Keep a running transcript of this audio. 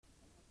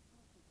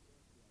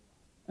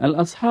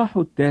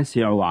الأصحاح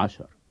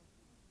 19.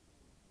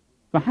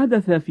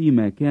 فحدث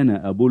فيما كان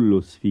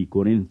أبولس في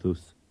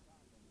كورنثوس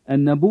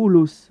أن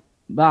بولس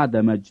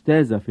بعدما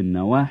اجتاز في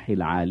النواحي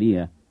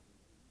العالية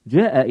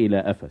جاء إلى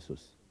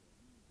أفسس،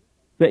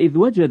 فإذ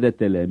وجد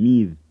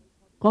تلاميذ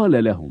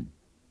قال لهم: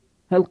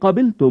 هل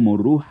قبلتم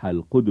الروح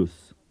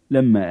القدس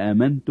لما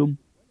آمنتم؟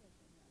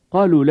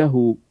 قالوا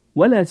له: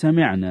 ولا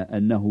سمعنا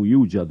أنه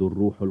يوجد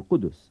الروح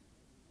القدس.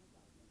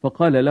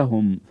 فقال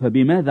لهم: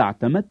 فبماذا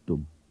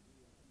اعتمدتم؟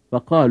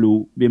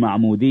 فقالوا: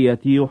 بمعمودية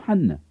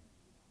يوحنا.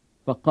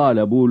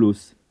 فقال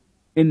بولس: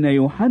 إن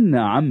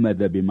يوحنا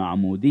عمد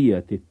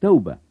بمعمودية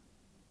التوبة،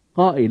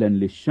 قائلا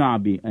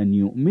للشعب أن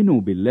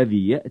يؤمنوا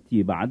بالذي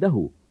يأتي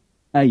بعده،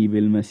 أي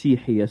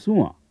بالمسيح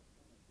يسوع.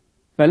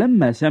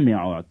 فلما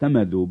سمعوا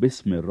اعتمدوا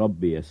باسم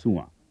الرب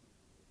يسوع.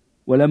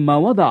 ولما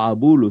وضع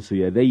بولس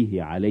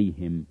يديه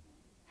عليهم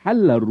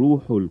حل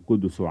الروح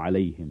القدس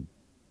عليهم،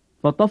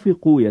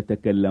 فطفقوا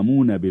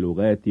يتكلمون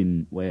بلغات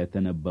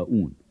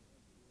ويتنبؤون.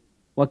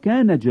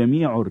 وكان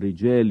جميع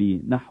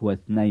الرجال نحو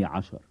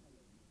 12.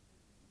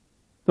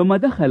 ثم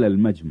دخل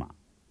المجمع،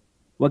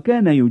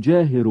 وكان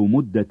يجاهر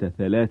مدة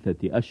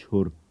 3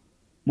 أشهر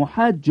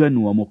محاجا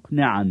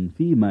ومقنعا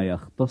فيما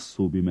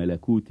يختص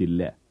بملكوت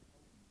الله.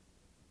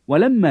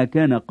 ولما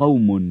كان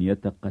قوم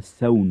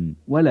يتقسون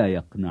ولا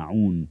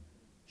يقنعون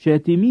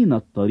شاتمين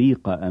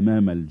الطريق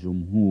أمام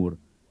الجمهور،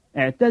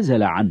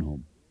 اعتزل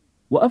عنهم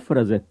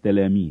وأفرز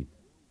التلاميذ،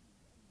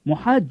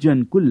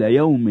 محاجا كل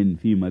يوم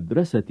في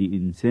مدرسة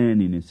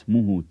إنسان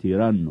اسمه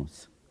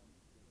تيرانوس.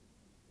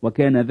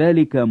 وكان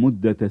ذلك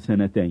مدة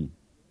 2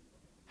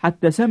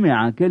 حتى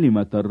سمع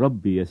كلمة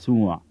الرب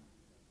يسوع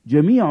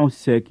جميع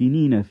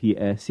الساكنين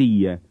في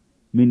آسيا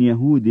من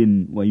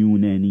يهود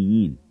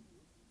ويونانيين.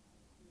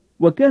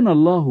 وكان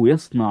الله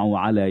يصنع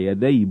على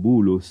يدي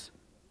بولس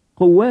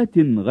قوات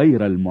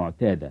غير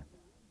المعتادة،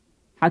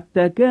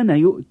 حتى كان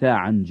يؤتى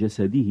عن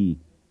جسده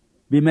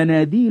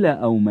بمناديل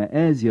أو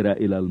مآزر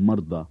إلى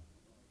المرضى،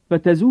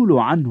 فتزول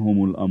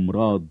عنهم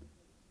الأمراض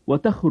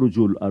وتخرج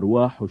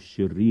الأرواح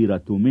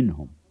الشريرة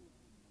منهم.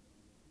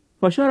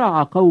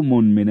 فشرع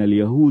قوم من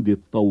اليهود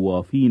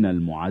الطوافين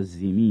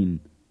المعزمين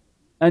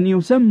أن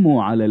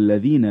يسموا على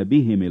الذين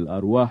بهم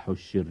الأرواح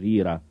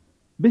الشريرة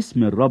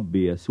باسم الرب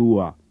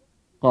يسوع،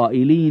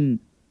 قائلين: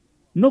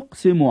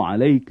 نقسم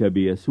عليك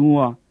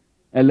بيسوع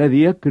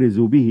الذي يكرز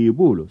به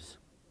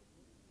بولس.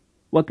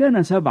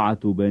 وكان 7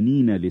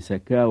 بنين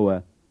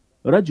لسكاوى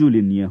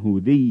رجل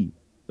يهودي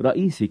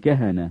رئيس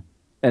كهنة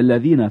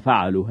الذين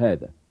فعلوا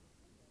هذا.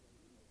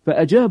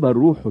 فأجاب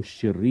الروح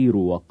الشرير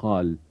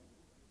وقال: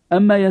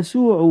 أما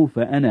يسوع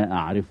فأنا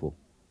أعرفه،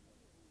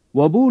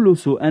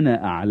 وبولس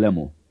أنا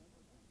أعلمه،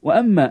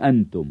 وأما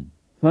أنتم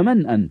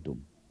فمن أنتم؟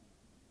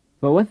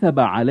 فوثب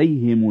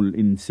عليهم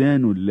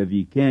الإنسان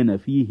الذي كان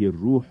فيه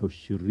الروح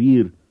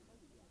الشرير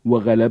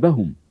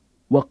وغلبهم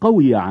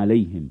وقوي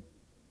عليهم،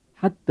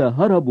 حتى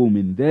هربوا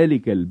من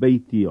ذلك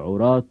البيت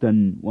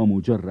عراة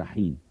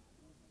ومجرحين.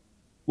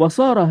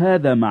 وصار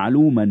هذا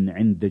معلوما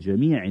عند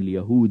جميع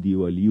اليهود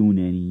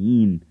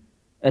واليونانيين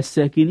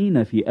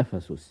الساكنين في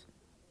أفسس،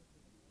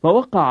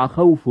 فوقع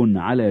خوف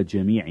على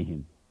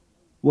جميعهم،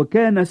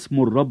 وكان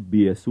اسم الرب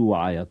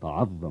يسوع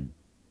يتعظم.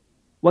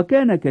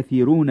 وكان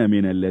كثيرون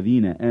من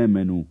الذين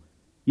آمنوا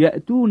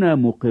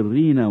يأتون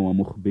مقرين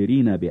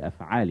ومخبرين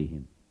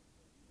بأفعالهم.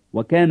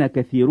 وكان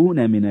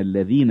كثيرون من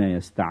الذين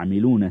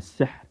يستعملون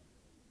السحر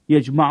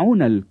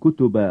يجمعون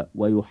الكتب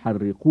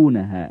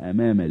ويحرقونها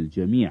أمام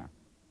الجميع،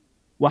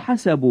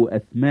 وحسبوا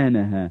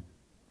أثمانها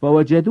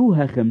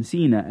فوجدوها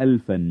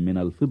 50,000 من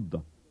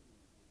الفضة.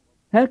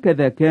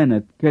 هكذا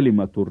كانت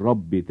كلمة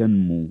الرب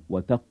تنمو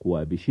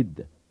وتقوى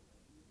بشدة.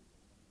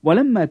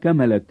 ولما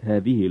كملت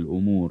هذه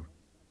الأمور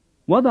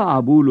وضع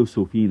بولس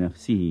في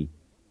نفسه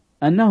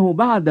أنه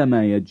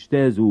بعدما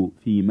يجتاز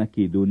في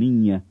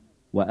مكيدونية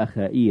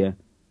وأخائية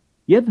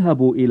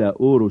يذهب إلى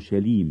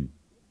أورشليم،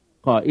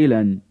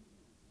 قائلا: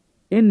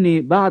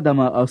 إني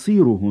بعدما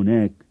أصير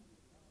هناك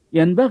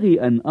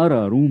ينبغي أن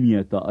أرى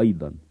رومية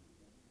أيضا.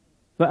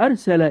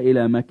 فأرسل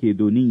إلى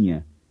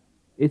مكيدونية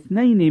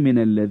 2 من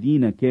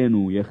الذين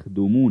كانوا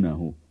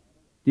يخدمونه،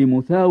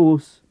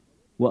 تيموثاوس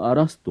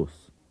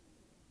وأرسطس،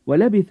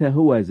 ولبث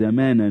هو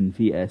زمانا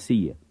في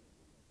آسيا.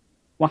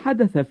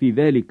 وحدث في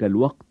ذلك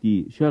الوقت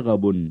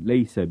شغب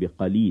ليس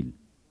بقليل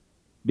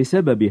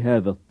بسبب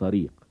هذا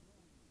الطريق،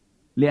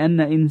 لأن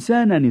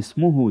إنسانا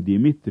اسمه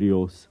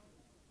ديمتريوس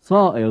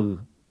صائغ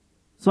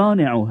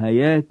صانع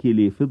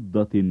هياكل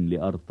فضة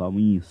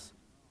لأرطميس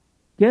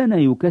كان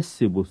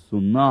يكسب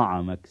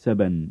الصناع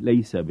مكسبا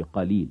ليس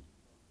بقليل.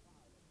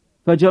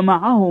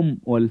 فجمعهم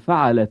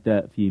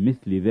والفعلة في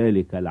مثل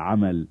ذلك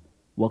العمل،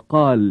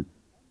 وقال: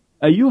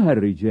 أيها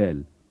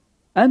الرجال،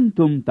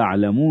 أنتم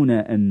تعلمون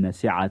أن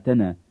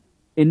سعتنا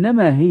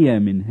إنما هي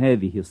من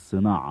هذه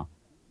الصناعة،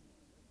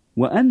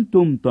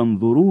 وأنتم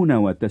تنظرون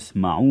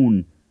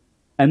وتسمعون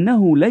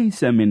أنه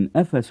ليس من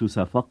أفسس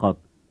فقط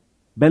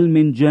بل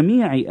من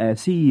جميع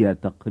آسيا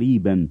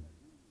تقريبا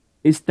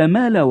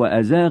استمال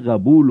وأزاغ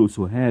بولس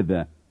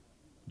هذا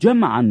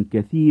جمعا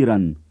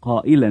كثيرا،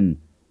 قائلا: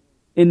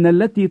 إن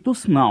التي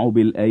تصنع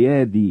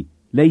بالأيادي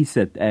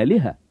ليست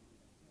آلهة.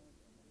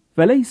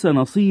 فليس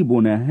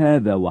نصيبنا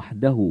هذا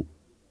وحده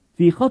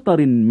في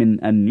خطر من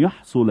أن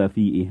يحصل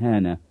في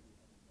إهانة،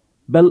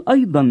 بل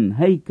أيضا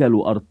هيكل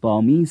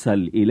أرطاميس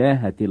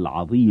الإلهة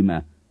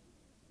العظيمة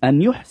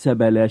أن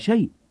يحسب لا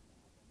شيء،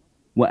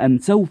 وأن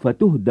سوف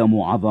تهدم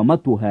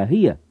عظمتها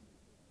هي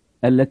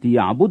التي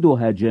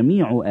يعبدها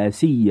جميع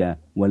آسيا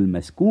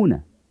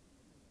والمسكونة.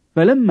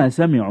 فلما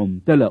سمعوا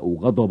امتلأوا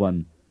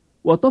غضبا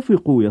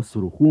وطفقوا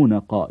يصرخون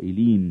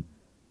قائلين: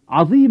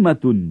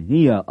 عظيمة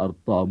هي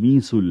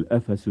أرطاميس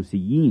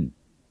الأفسسيين.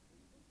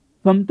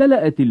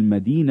 فامتلأت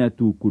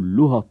المدينة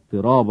كلها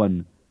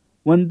اضطرابا،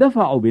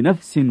 واندفعوا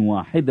بنفس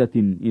واحدة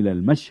إلى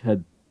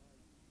المشهد،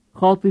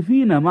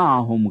 خاطفين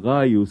معهم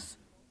غايوس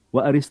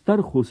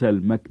وأرسترخس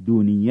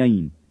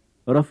المكدونيين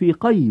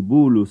رفيقي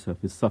بولس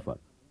في السفر.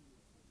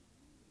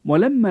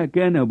 ولما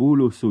كان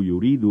بولس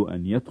يريد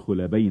أن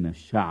يدخل بين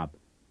الشعب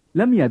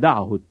لم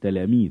يدعه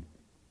التلاميذ،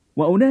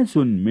 وأناس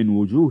من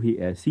وجوه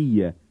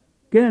آسيا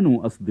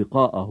كانوا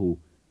أصدقاءه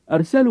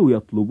أرسلوا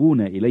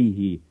يطلبون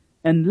إليه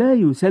أن لا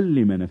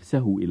يسلم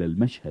نفسه إلى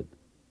المشهد.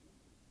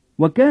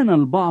 وكان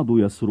البعض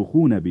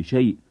يصرخون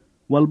بشيء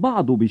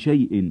والبعض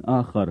بشيء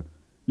آخر،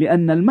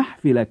 لأن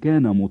المحفل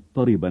كان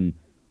مضطربا،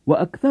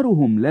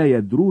 وأكثرهم لا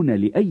يدرون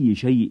لأي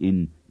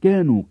شيء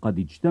كانوا قد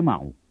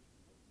اجتمعوا.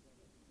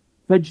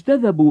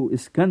 فاجتذبوا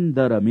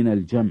اسكندر من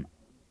الجمع،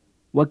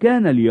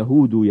 وكان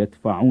اليهود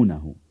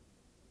يدفعونه،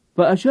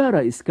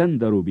 فأشار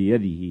اسكندر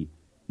بيده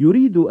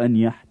يريد أن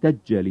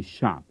يحتج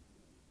للشعب.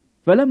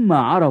 فلما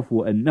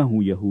عرفوا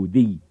أنه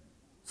يهودي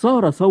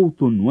صار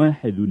صوت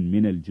واحد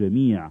من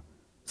الجميع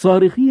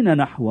صارخين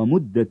نحو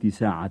مدة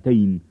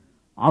ساعتين: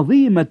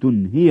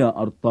 عظيمة هي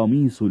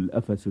أرطميس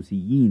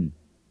الأفسسيين.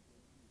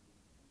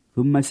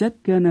 ثم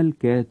سكن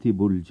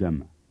الكاتب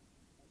الجمع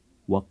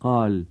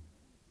وقال: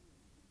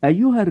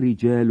 أيها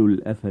الرجال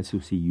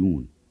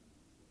الأفسسيون،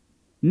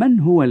 من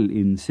هو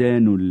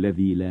الإنسان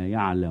الذي لا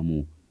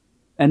يعلم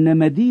أن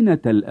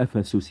مدينة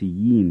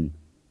الأفسسيين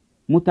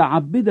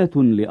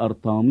متعبدة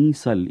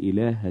لأرطاميس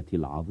الإلهة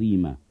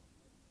العظيمة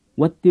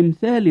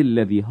والتمثال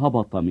الذي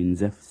هبط من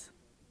زفس؟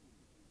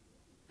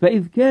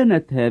 فإذ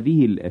كانت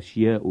هذه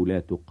الأشياء لا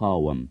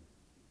تقاوم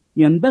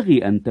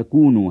ينبغي أن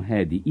تكونوا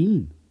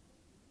هادئين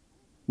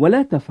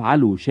ولا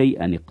تفعلوا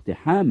شيئا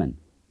اقتحاما،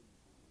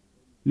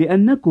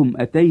 لأنكم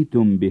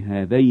أتيتم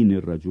بهذين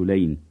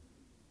الرجلين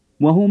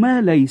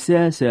وهما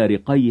ليسا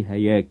سارقي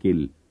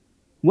هياكل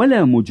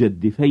ولا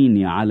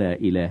مجدفين على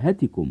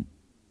إلهتكم.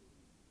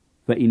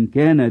 فإن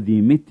كان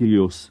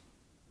ديمتريوس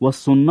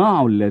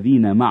والصناع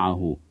الذين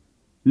معه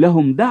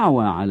لهم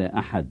دعوى على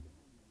أحد،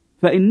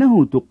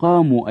 فإنه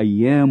تقام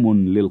أيام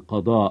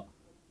للقضاء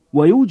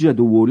ويوجد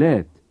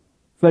ولاة،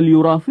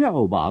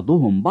 فليرافعوا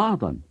بعضهم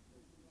بعضا.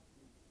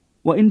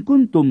 وإن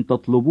كنتم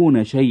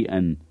تطلبون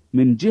شيئا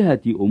من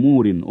جهة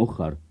أمور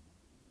أخر،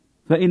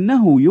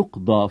 فإنه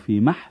يقضى في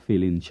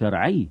محفل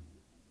شرعي،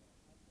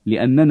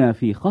 لأننا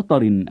في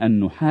خطر أن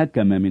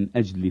نحاكم من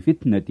أجل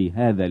فتنة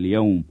هذا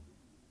اليوم،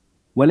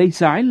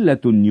 وليس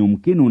علة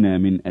يمكننا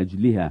من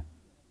أجلها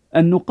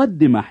أن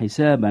نقدم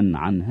حسابا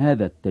عن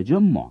هذا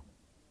التجمع.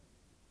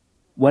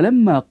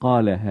 ولما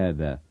قال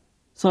هذا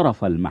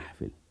صرف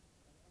المحفل.